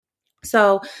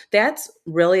So that's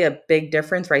really a big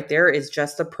difference right there, is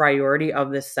just the priority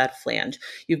of this set flange.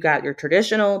 You've got your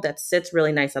traditional that sits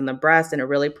really nice on the breast and it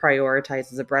really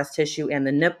prioritizes the breast tissue and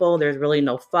the nipple. There's really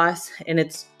no fuss and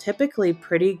it's typically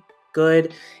pretty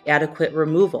good, adequate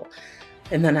removal.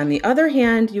 And then on the other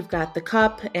hand, you've got the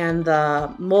cup and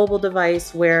the mobile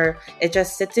device where it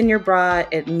just sits in your bra.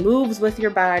 It moves with your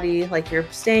body, like you're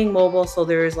staying mobile. So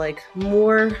there's like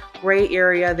more gray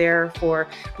area there for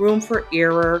room for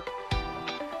error.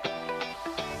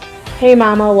 Hey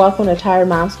Mama, welcome to Tired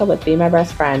Moms Club with Be My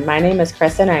Best Friend. My name is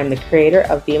Kristen. I am the creator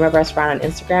of Be My Best Friend on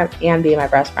Instagram and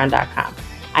BeMyBestFriend.com.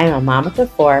 I am a mom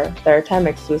of 4, third-time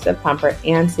exclusive pumper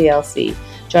and CLC.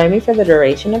 Join me for the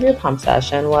duration of your pump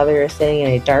session, whether you're sitting in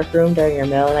a dark room during your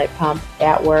middle of the night pump,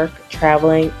 at work,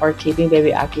 traveling, or keeping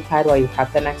baby occupied while you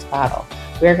prep the next bottle.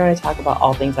 We are going to talk about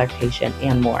all things lactation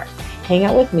and more. Hang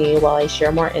out with me while I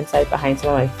share more insight behind some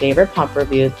of my favorite pump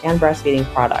reviews and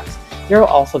breastfeeding products. There will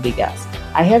also be guests.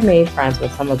 I have made friends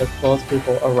with some of the coolest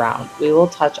people around. We will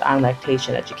touch on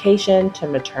lactation education to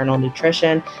maternal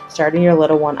nutrition, starting your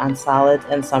little one on solids,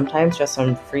 and sometimes just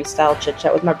some freestyle chit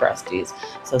chat with my breasties.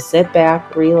 So sit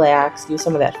back, relax, use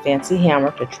some of that fancy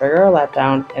handwork to trigger a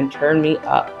letdown, and turn me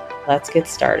up. Let's get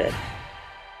started.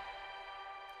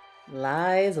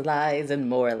 Lies, lies, and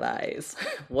more lies.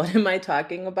 What am I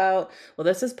talking about? Well,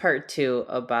 this is part 2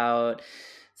 about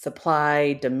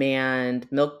supply, demand,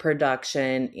 milk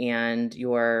production, and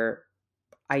your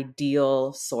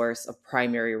ideal source of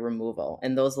primary removal.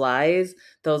 And those lies,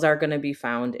 those are going to be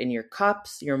found in your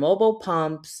cups, your mobile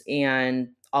pumps, and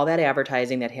all that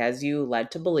advertising that has you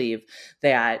led to believe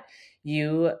that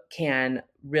you can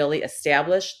really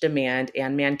establish demand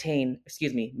and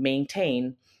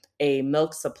maintain a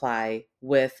milk supply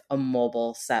with a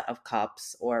mobile set of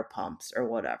cups or pumps or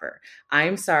whatever.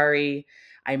 I'm sorry.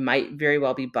 I might very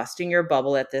well be busting your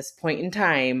bubble at this point in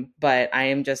time, but I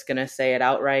am just going to say it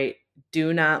outright.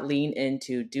 Do not lean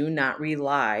into, do not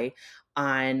rely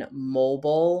on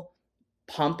mobile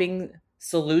pumping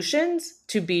solutions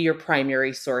to be your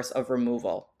primary source of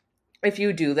removal. If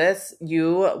you do this,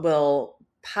 you will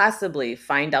possibly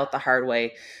find out the hard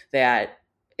way that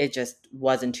it just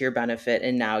wasn't to your benefit.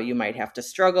 And now you might have to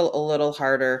struggle a little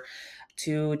harder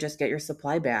to just get your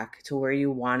supply back to where you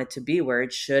want it to be, where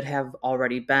it should have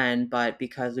already been. But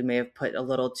because we may have put a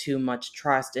little too much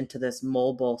trust into this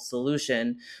mobile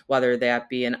solution, whether that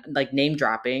be in like name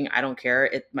dropping, I don't care.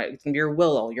 It can be your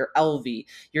Willow, your Elvie,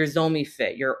 your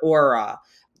ZomiFit, your Aura,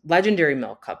 Legendary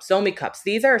Milk Cups, Zomi Cups.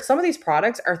 Some of these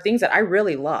products are things that I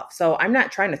really love. So I'm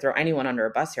not trying to throw anyone under a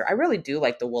bus here. I really do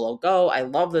like the Willow Go. I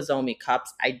love the Zomi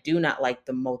Cups. I do not like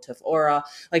the Motif Aura.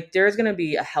 Like there's going to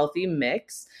be a healthy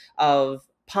mix of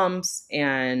pumps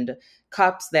and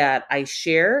cups that I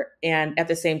share. And at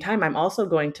the same time, I'm also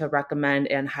going to recommend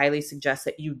and highly suggest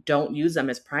that you don't use them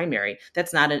as primary.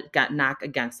 That's not a knock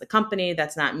against the company.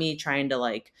 That's not me trying to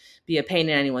like be a pain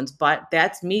in anyone's butt.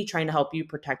 That's me trying to help you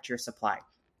protect your supply.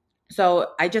 So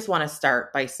I just want to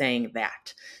start by saying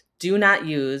that do not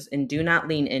use and do not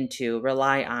lean into,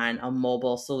 rely on a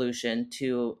mobile solution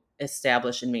to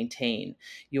establish and maintain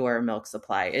your milk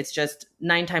supply. It's just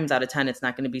 9 times out of 10, it's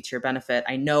not going to be to your benefit.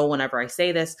 I know whenever I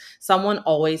say this, someone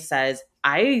always says,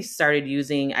 I started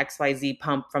using XYZ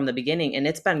pump from the beginning and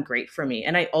it's been great for me.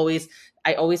 And I always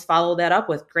follow that up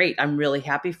with great. I'm really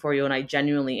happy for you. And I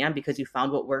genuinely am because you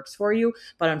found what works for you.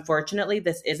 But unfortunately,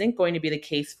 this isn't going to be the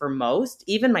case for most,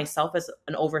 even myself as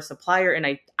an oversupplier. And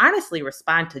I honestly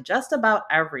respond to just about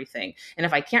everything. And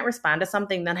if I can't respond to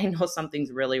something, then I know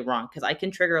something's really wrong because I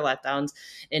can trigger letdowns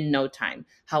in no time.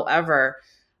 However,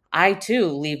 I too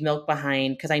leave milk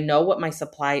behind because I know what my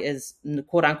supply is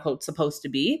quote unquote supposed to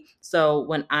be. So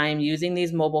when I'm using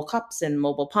these mobile cups and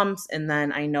mobile pumps, and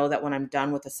then I know that when I'm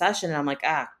done with the session and I'm like,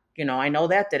 I know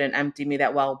that didn't empty me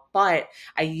that well, but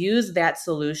I use that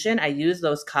solution. I use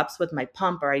those cups with my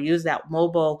pump, or I use that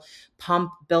mobile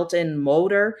pump built-in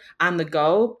motor on the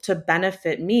go to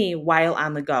benefit me while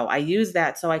on the go. I use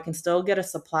that so I can still get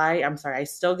I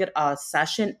still get a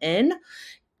session in,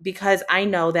 because I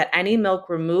know that any milk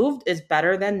removed is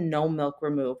better than no milk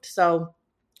removed. So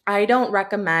I don't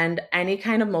recommend any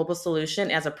kind of mobile solution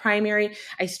as a primary.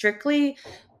 I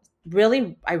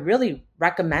really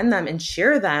recommend them and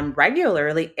share them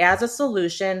regularly as a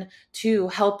solution to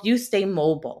help you stay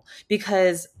mobile.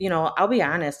 Because, I'll be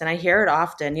honest, and I hear it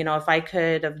often, if I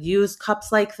could have used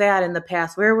cups like that in the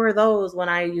past, where were those when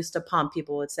I used to pump,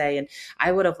 people would say, and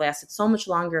I would have lasted so much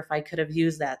longer if I could have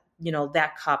used that,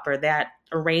 that cup or that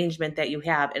arrangement that you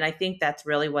have. And I think that's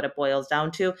really what it boils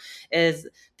down to, is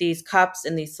these cups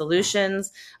and these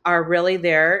solutions are really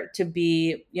there to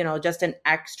be, just an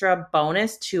extra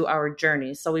bonus to our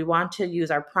journey. So we want to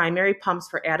use our primary pumps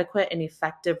for adequate and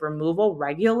effective removal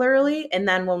regularly. And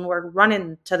then when we're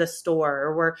running to the store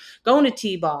or we're going to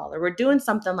T-ball or we're doing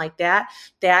something like that,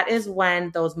 that is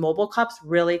when those mobile cups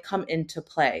really come into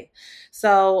play.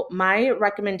 So my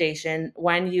recommendation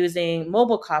when using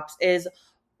mobile cups is,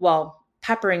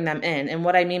 peppering them in. And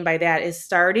what I mean by that is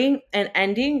starting and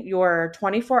ending your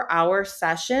 24-hour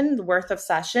session worth of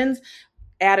sessions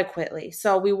adequately.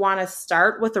 So we want to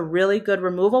start with a really good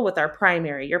removal with our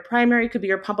primary. Your primary could be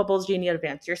your Pumpables Genie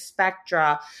Advance, your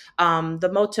Spectra, the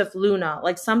Motif Luna,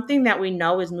 like something that we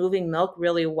know is moving milk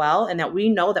really well and that we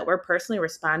know that we're personally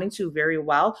responding to very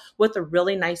well with a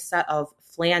really nice set of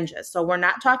flanges. So we're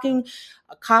not talking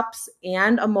cups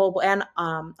and a mobile and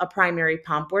a primary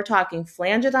pump. We're talking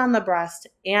flanges on the breast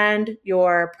and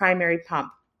your primary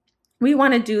pump. We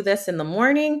want to do this in the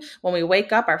morning when we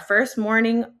wake up, our first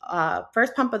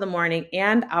pump of the morning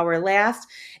and our last,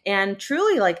 and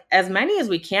truly like as many as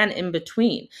we can in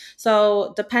between.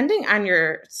 So depending on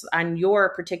your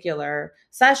particular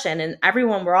session, and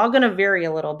everyone, we're all going to vary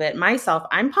a little bit. Myself,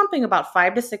 I'm pumping about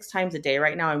 5 to 6 times a day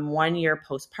right now. I'm 1 year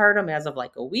postpartum as of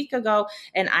like a week ago.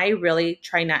 And I really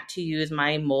try not to use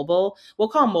my mobile, we'll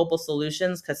call them mobile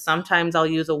solutions, because sometimes I'll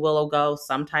use a Willow Go.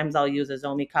 Sometimes I'll use a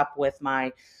Zomi cup with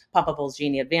my Pumpables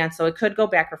Genie Advance. So it could go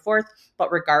back or forth, but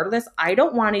regardless, I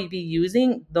don't want to be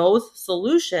using those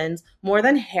solutions more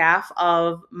than half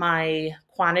of my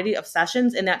quantity of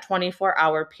sessions in that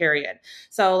 24-hour period.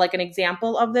 So like an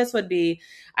example of this would be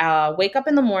wake up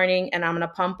in the morning and I'm going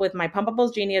to pump with my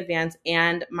Pumpables Genie Advance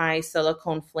and my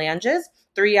silicone flanges.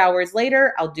 3 hours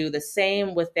later, I'll do the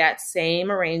same with that same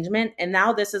arrangement. And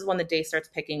now this is when the day starts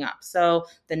picking up. So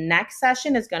the next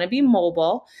session is going to be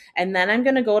mobile. And then I'm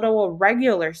going to go to a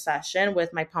regular session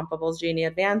with my Pumpables Genie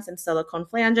Advance and silicone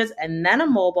flanges, and then a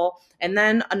mobile, and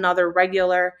then another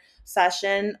regular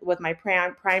session with my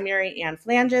primary and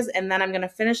flanges. And then I'm going to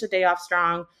finish the day off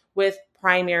strong with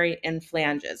primary and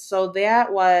flanges. So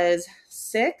that was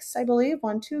 6, I believe.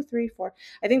 1, 2, 3, 4.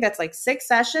 I think that's like 6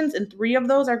 sessions, and 3 of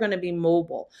those are going to be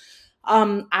mobile.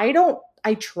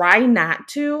 I try not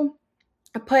to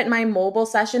put my mobile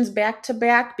sessions back to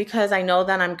back, because I know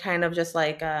that I'm kind of just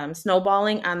like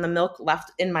snowballing on the milk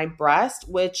left in my breast,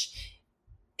 which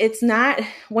it's not.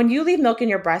 When you leave milk in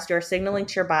your breast, you're signaling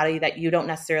to your body that you don't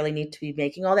necessarily need to be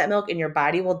making all that milk, and your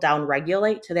body will down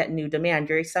regulate to that new demand.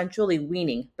 You're essentially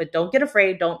weaning, but don't get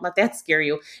afraid. Don't let that scare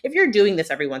you. If you're doing this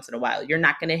every once in a while, you're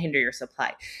not going to hinder your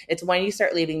supply. It's when you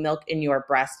start leaving milk in your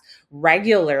breast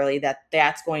regularly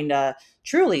that's going to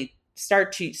truly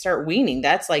start weaning.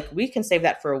 That's like, we can save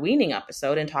that for a weaning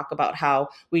episode and talk about how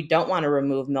we don't want to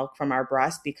remove milk from our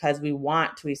breast because we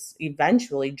want to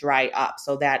eventually dry up.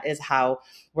 So that is how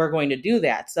we're going to do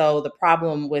that. So the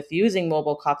problem with using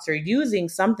mobile cups or using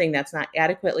something that's not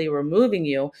adequately removing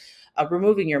your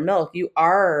milk, you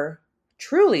are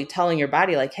truly telling your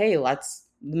body like, hey,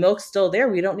 the milk's still there.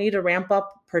 We don't need to ramp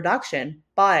up production.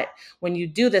 But when you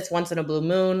do this once in a blue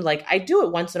moon, like I do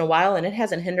it once in a while, and it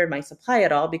hasn't hindered my supply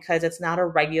at all because it's not a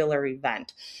regular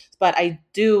event. But I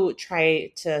do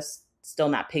try to still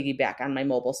not piggyback on my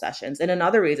mobile sessions. And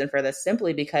another reason for this,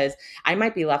 simply because I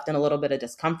might be left in a little bit of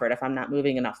discomfort if I'm not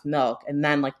moving enough milk. And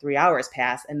then like 3 hours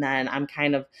pass, and then I'm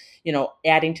kind of,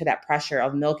 adding to that pressure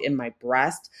of milk in my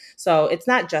breast. So it's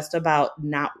not just about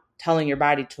not telling your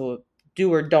body to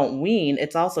do or don't wean.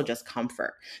 It's also just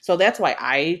comfort. So that's why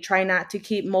I try not to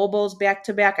keep mobiles back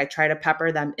to back. I try to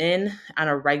pepper them in on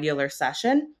a regular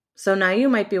session. So now you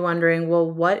might be wondering,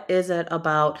 well, what is it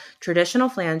about traditional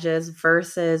flanges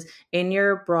versus in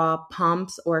your bra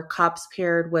pumps or cups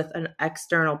paired with an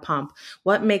external pump?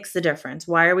 What makes the difference?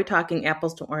 Why are we talking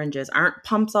apples to oranges? Aren't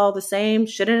pumps all the same?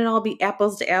 Shouldn't it all be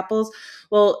apples to apples?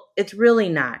 Well, it's really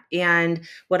not. And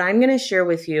what I'm going to share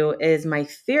with you is my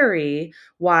theory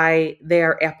why they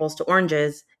are apples to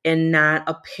oranges and not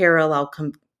a parallel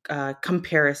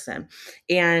comparison.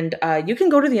 And you can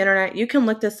go to the internet, you can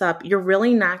look this up. You're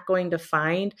really not going to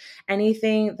find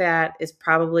anything that is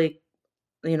probably,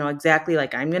 exactly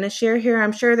like I'm going to share here.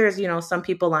 I'm sure there's, some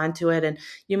people onto it, and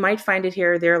you might find it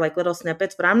here or there, like little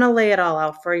snippets, but I'm going to lay it all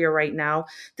out for you right now.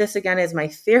 This again is my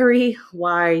theory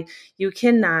why you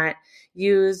cannot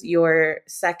use your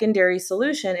secondary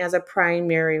solution as a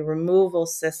primary removal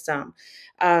system.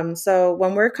 So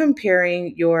when we're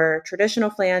comparing your traditional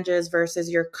flanges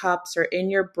versus your cups or in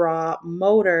your bra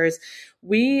motors,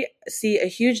 we see a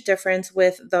huge difference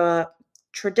with the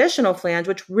traditional flange,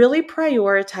 which really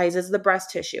prioritizes the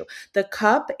breast tissue. The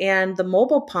cup and the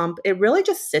mobile pump, it really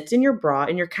just sits in your bra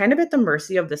and you're kind of at the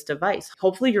mercy of this device.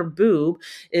 Hopefully your boob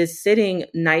is sitting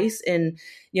nice and,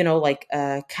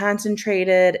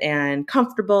 concentrated and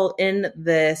comfortable in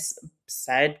this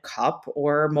said cup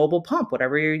or mobile pump,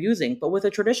 whatever you're using. But with a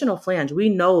traditional flange, we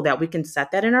know that we can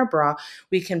set that in our bra.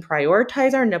 We can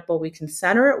prioritize our nipple. We can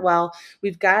center it well.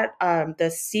 We've got the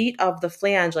seat of the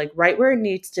flange like right where it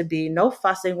needs to be, no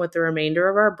fussing with the remainder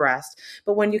of our breast.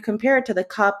 But when you compare it to the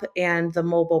cup and the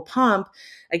mobile pump,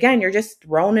 again, you're just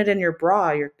throwing it in your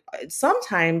bra.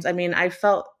 Sometimes, I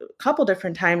felt a couple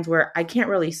different times where I can't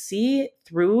really see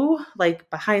through, like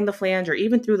behind the flange or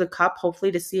even through the cup,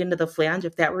 hopefully to see into the flange,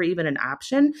 if that were even an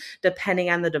option, depending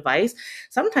on the device.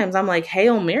 Sometimes I'm like,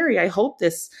 Hail Mary, I hope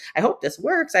this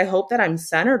works. I hope that I'm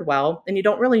centered well. And you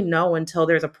don't really know until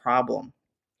there's a problem.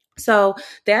 So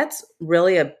that's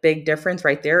really a big difference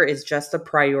right there, is just the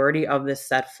priority of this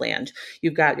set flange.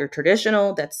 You've got your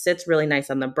traditional that sits really nice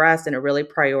on the breast and it really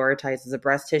prioritizes the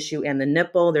breast tissue and the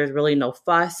nipple. There's really no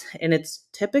fuss and it's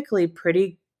typically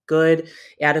pretty good,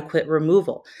 adequate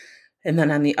removal. And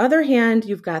then on the other hand,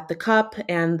 you've got the cup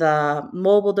and the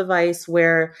mobile device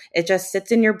where it just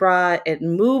sits in your bra. It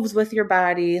moves with your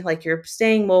body, like you're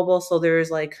staying mobile. So there's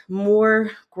like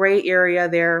more gray area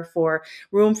there for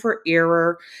room for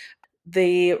error.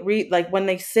 When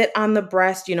they sit on the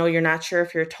breast, you're not sure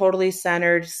if you're totally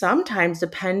centered. Sometimes,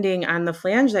 depending on the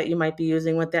flange that you might be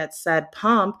using with that said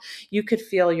pump, you could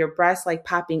feel your breast like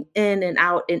popping in and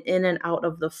out and in and out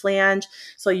of the flange.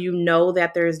 So you know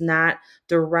that there's not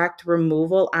direct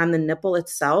removal on the nipple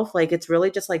itself. Like it's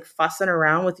really just like fussing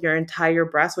around with your entire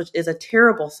breast, which is a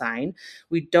terrible sign.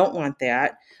 We don't want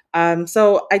that.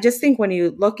 So I just think when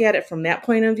you look at it from that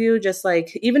point of view, just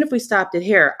like, even if we stopped it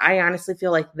here, I honestly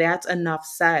feel like that's enough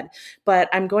said, but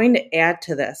I'm going to add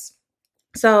to this.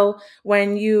 So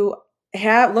when you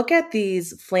look at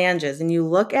these flanges and you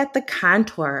look at the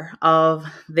contour of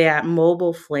that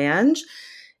mobile flange,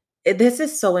 this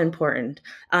is so important.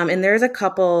 And there's a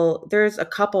couple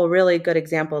really good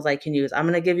examples I can use. I'm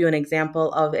going to give you an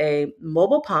example of a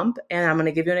mobile pump, and I'm going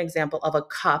to give you an example of a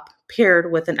cup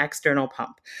paired with an external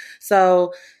pump.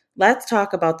 So let's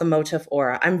talk about the Motif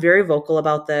Aura. I'm very vocal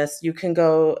about this. You can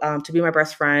go to Be My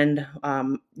Breast Friend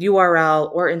URL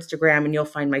or Instagram, and you'll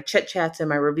find my chit chats and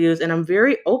my reviews. And I'm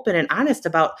very open and honest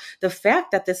about the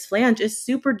fact that this flange is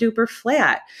super duper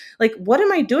flat. Like, what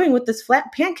am I doing with this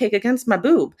flat pancake against my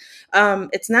boob?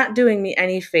 It's not doing me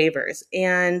any favors.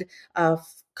 And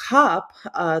cup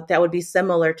that would be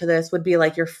similar to this would be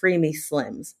like your Freemie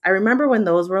Slims. I remember when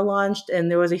those were launched and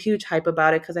there was a huge hype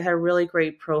about it because it had a really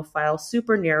great profile,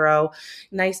 super narrow,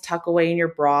 nice tuck away in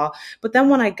your bra. But then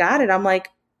when I got it, I'm like,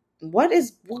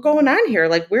 what's going on here?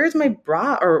 Like, where's my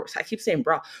bra? Or I keep saying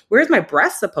bra. Where's my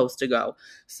breast supposed to go?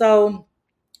 So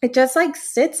it just like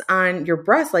sits on your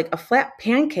breast like a flat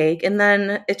pancake, and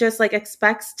then it just like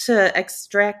expects to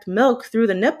extract milk through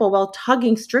the nipple while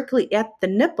tugging strictly at the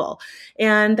nipple.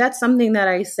 And that's something that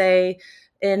I say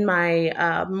in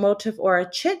my Motif Aura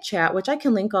chit chat, which I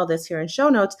can link all this here in show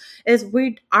notes, is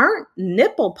we aren't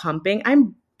nipple pumping.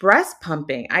 I'm breast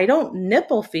pumping. I don't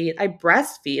nipple feed, I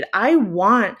breastfeed. I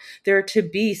want there to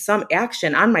be some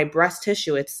action on my breast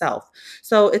tissue itself.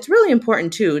 So it's really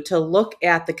important too to look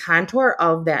at the contour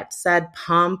of that said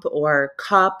pump or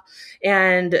cup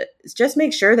and just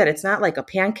make sure that it's not like a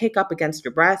pancake up against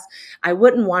your breast. I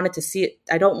wouldn't want it to see it.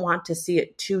 I don't want to see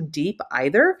it too deep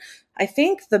either. I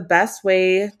think the best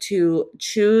way to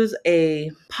choose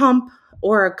a pump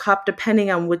or a cup,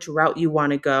 depending on which route you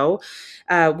want to go,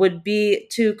 would be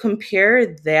to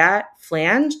compare that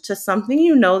flange to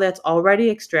something that's already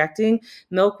extracting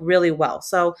milk really well.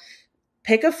 So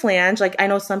pick a flange. Like, I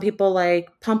know some people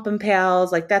like Pump and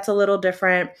Pals, like that's a little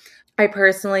different. I like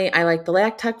the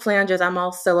Lactec flanges. I'm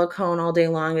all silicone all day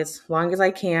long as I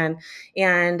can.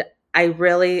 And I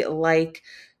really like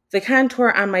the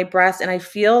contour on my breast, and I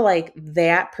feel like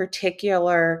that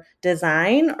particular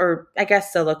design, or I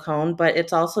guess silicone, but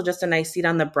it's also just a nice seat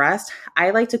on the breast.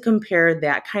 I like to compare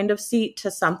that kind of seat to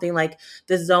something like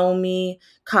the Zomi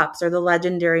cups or the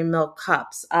Legendary Milk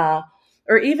cups,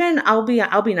 or even I'll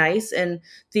be nice and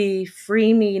the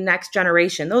Freemie Next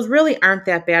Generation. Those really aren't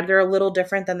that bad. They're a little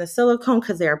different than the silicone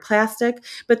because they are plastic,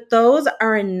 but those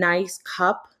are a nice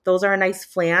cup. Those are a nice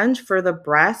flange for the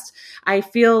breast. I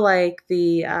feel like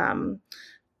the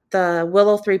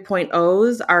Willow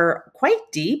 3.0s are quite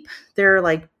deep. They're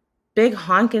like big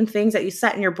honking things that you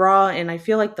set in your bra, and I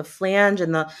feel like the flange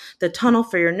and the tunnel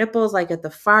for your nipples like at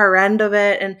the far end of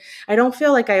it, and I don't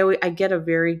feel like I get a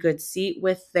very good seat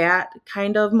with that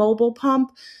kind of mobile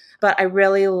pump. but I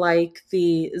really like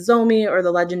the Zomi or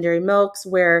the Legendary Milks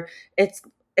where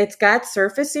it's got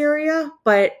surface area,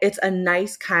 but it's a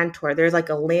nice contour. There's like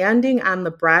a landing on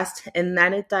the breast, and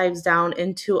then it dives down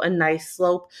into a nice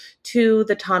slope to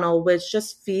the tunnel, which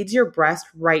just feeds your breast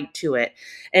right to it.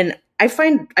 And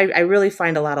I really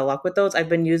find a lot of luck with those. I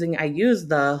used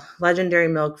the Legendary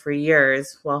Milk for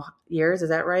years. Well, years, is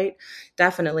that right?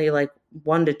 Definitely like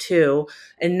 1 to 2.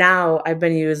 And now I've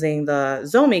been using the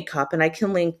Zomi cup, and I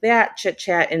can link that chit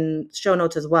chat in show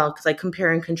notes as well, because I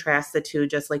compare and contrast the two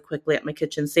just like quickly at my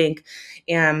kitchen sink.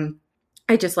 And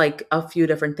I just like a few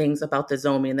different things about the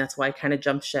Zomi, and that's why I kind of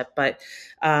jumped ship. But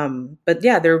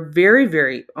yeah, they're very,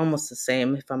 very almost the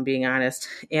same, if I'm being honest,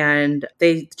 and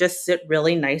they just sit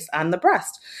really nice on the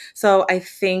breast. So I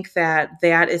think that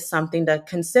that is something to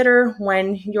consider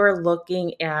when you're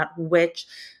looking at which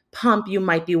pump you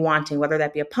might be wanting, whether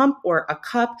that be a pump or a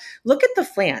cup. Look at the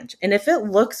flange, and if it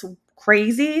looks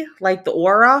crazy like the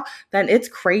Aura, then it's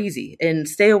crazy, and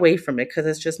stay away from it because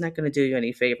it's just not going to do you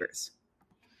any favors.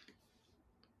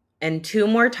 And 2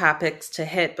 more topics to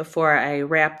hit before I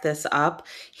wrap this up.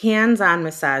 Hands-on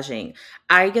massaging.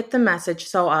 I get the message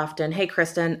so often, hey,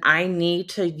 Kristen, I need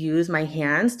to use my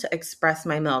hands to express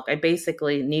my milk. I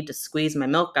basically need to squeeze my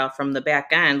milk out from the back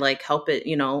end, like help it,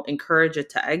 encourage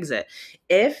it to exit.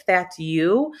 If that's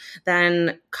you,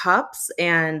 then cups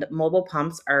and mobile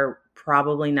pumps are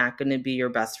probably not going to be your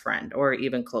best friend or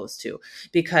even close to,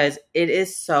 because it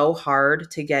is so hard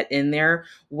to get in there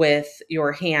with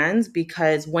your hands,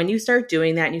 because when you start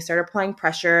doing that and you start applying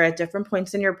pressure at different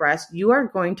points in your breast, you are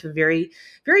going to very,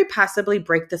 very possibly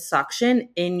break the suction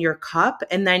in your cup,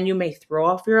 and then you may throw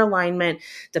off your alignment.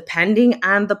 Depending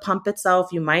on the pump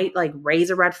itself, you might like raise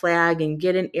a red flag and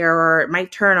get an error. It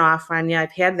might turn off on you.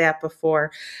 I've had that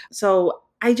before. So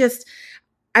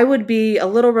I would be a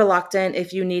little reluctant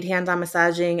if you need hands-on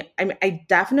massaging. I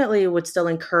definitely would still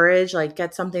encourage, like,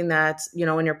 get something that's,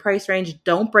 in your price range.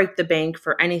 Don't break the bank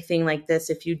for anything like this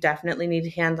if you definitely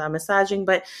need hands-on massaging.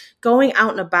 But going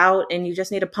out and about and you just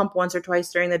need to pump once or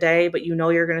twice during the day, but you're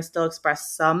going to still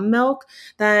express some milk,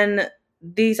 then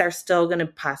these are still going to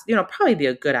probably be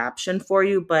a good option for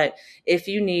you. But if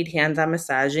you need hands-on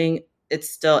massaging,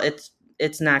 it's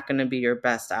not going to be your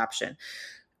best option.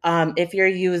 If you're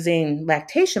using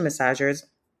lactation massagers,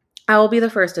 I will be the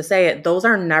first to say it, those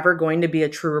are never going to be a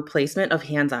true replacement of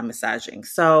hands-on massaging.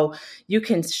 So you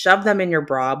can shove them in your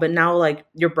bra, but now like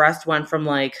your breast went from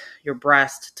like your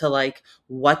breast to like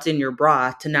what's in your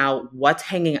bra to now what's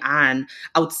hanging on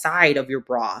outside of your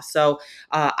bra. So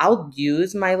I'll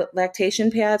use my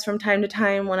lactation pads from time to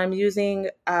time when I'm using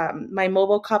my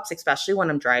mobile cups, especially when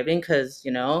I'm driving, because,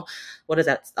 what is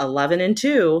that, 11 and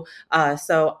 2.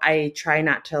 So I try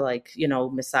not to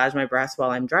massage my breast while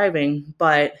I'm driving,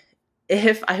 but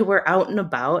if I were out and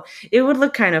about, it would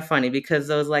look kind of funny because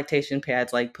those lactation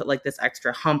pads put like this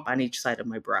extra hump on each side of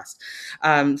my breast.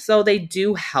 So they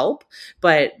do help,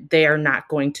 but they are not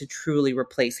going to truly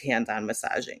replace hands-on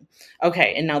massaging.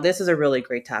 Okay, and now this is a really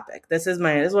great topic. This is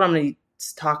what I'm going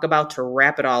to talk about to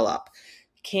wrap it all up.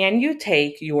 Can you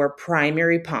take your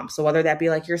primary pump, so whether that be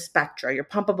like your Spectra, your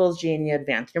Pumpables Genie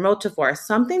Advanced, your Motivore,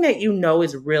 something that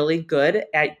is really good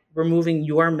at removing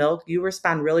your milk, you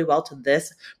respond really well to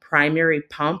this primary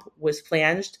pump was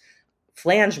flanged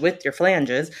with your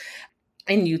flanges,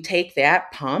 and you take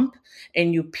that pump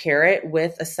and you pair it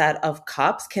with a set of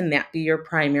cups, can that be your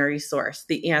primary source?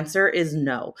 The answer is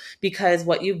no, because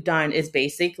what you've done is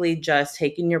basically just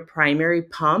taking your primary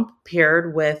pump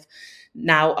paired with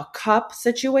now a cup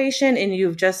situation, and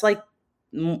you've just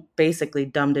basically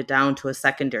dumbed it down to a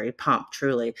secondary pump,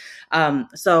 truly.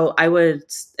 So I would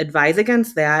advise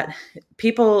against that.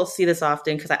 People see this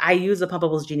often because I use the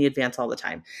Pumpables Genie Advance all the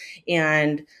time,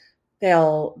 and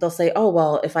they'll say, oh,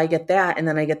 well, if I get that and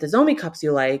then I get the Zomi cups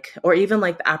you like, or even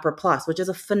like the Opera Plus, which is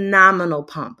a phenomenal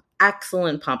pump,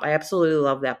 excellent pump. I absolutely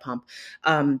love that pump.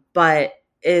 But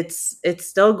it's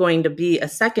still going to be a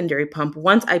secondary pump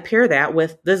once I pair that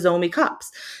with the Zomi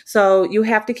cups. So you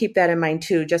have to keep that in mind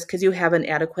too. Just because you have an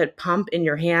adequate pump in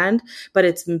your hand, but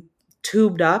it's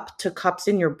tubed up to cups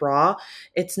in your bra,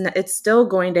 it's still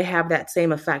going to have that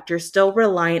same effect. You're still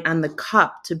relying on the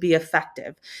cup to be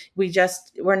effective.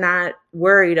 We're not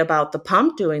worried about the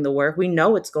pump doing the work. We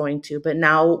know it's going to, but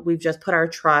now we've just put our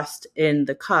trust in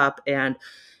the cup, and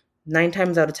 9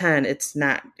 times out of 10,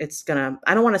 I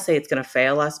don't want to say it's going to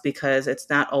fail us, because it's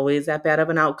not always that bad of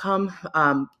an outcome.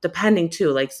 Depending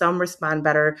too, like some respond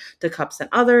better to cups than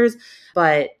others,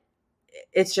 but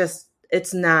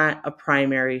it's not a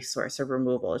primary source of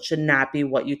removal. It should not be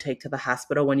what you take to the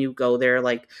hospital when you go there,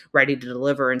 like ready to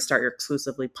deliver and start your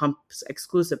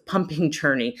exclusive pumping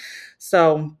journey.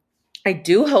 So I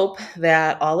do hope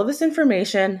that all of this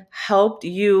information helped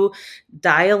you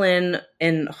dial in,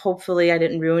 and hopefully I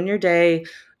didn't ruin your day,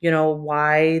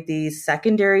 why these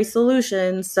secondary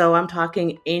solutions. So I'm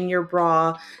talking in your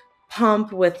bra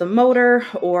pump with a motor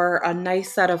or a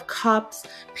nice set of cups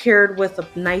paired with a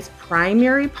nice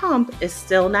primary pump is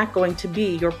still not going to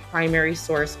be your primary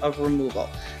source of removal.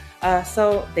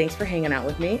 So thanks for hanging out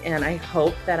with me, and I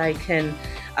hope that I can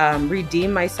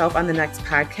redeem myself on the next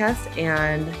podcast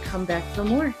and come back for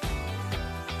more.